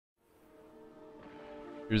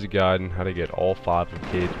Here's a guide on how to get all 5 of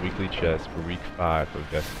Cayde's weekly chests for week 5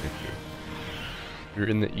 of Destiny 2. You're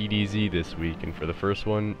in the EDZ this week, and for the first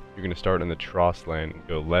one, you're going to start in the Tross land and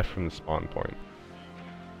go left from the spawn point.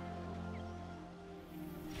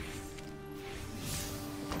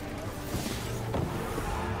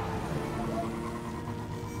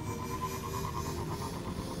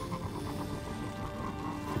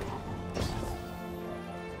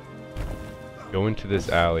 Go into this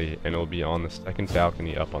alley and it'll be on the second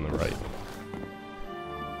balcony up on the right.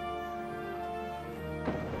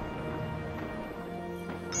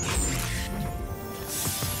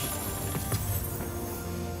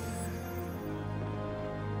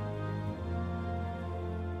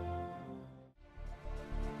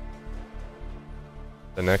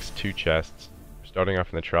 The next 2 chests, starting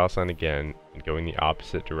off in the Tross line again and going the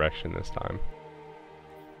opposite direction this time.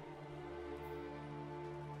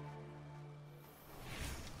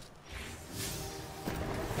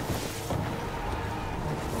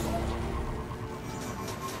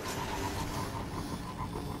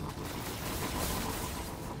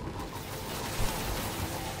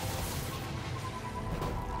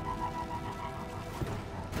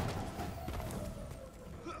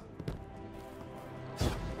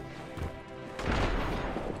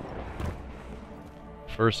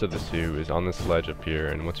 First of the 2 is on this ledge up here,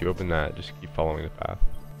 and once you open that, just keep following the path.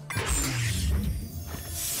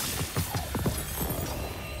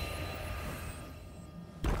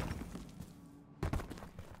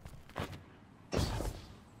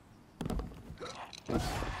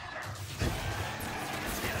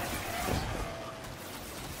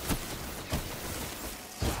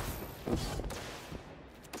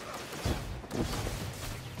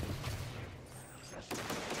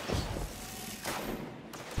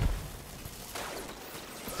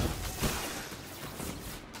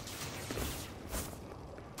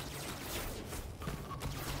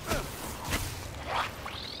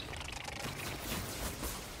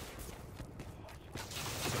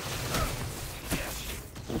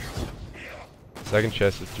 Second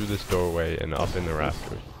chest is through this doorway and up in the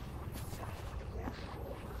rafters.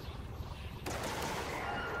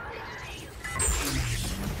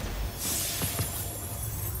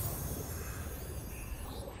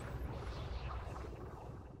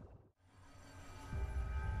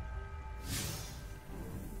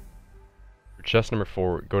 For chest number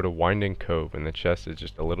 4, go to Winding Cove, and the chest is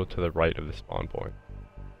just a little to the right of the spawn point.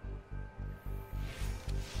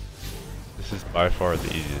 This is by far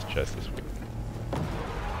the easiest chest this week.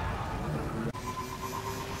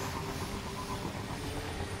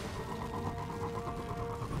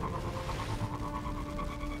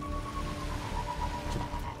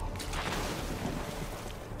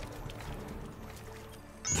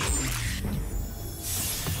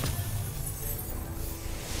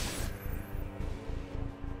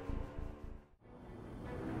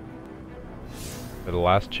 For the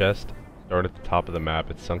last chest, start at the top of the map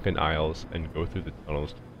at Sunken Isles and go through the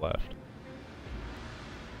tunnels to the left.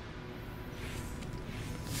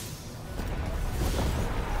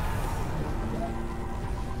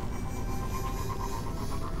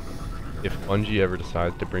 If Bungie ever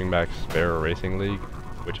decides to bring back Sparrow Racing League,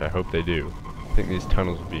 which I hope they do, I think these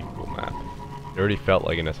tunnels would be a cool map. It already felt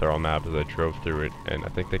like an SRL map as I drove through it, and I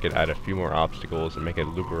think they could add a few more obstacles and make it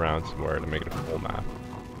loop around somewhere to make it a full map.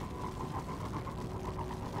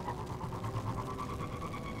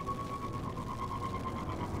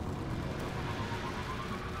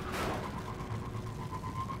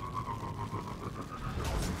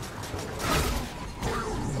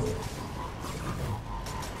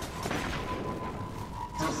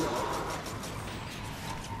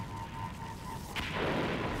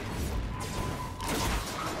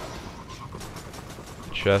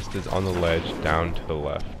 The chest is on the ledge down to the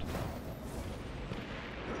left.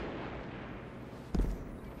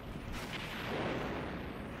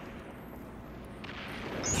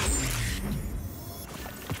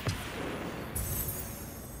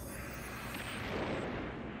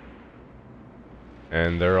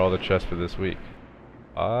 And there are all the chests for this week.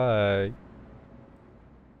 Bye!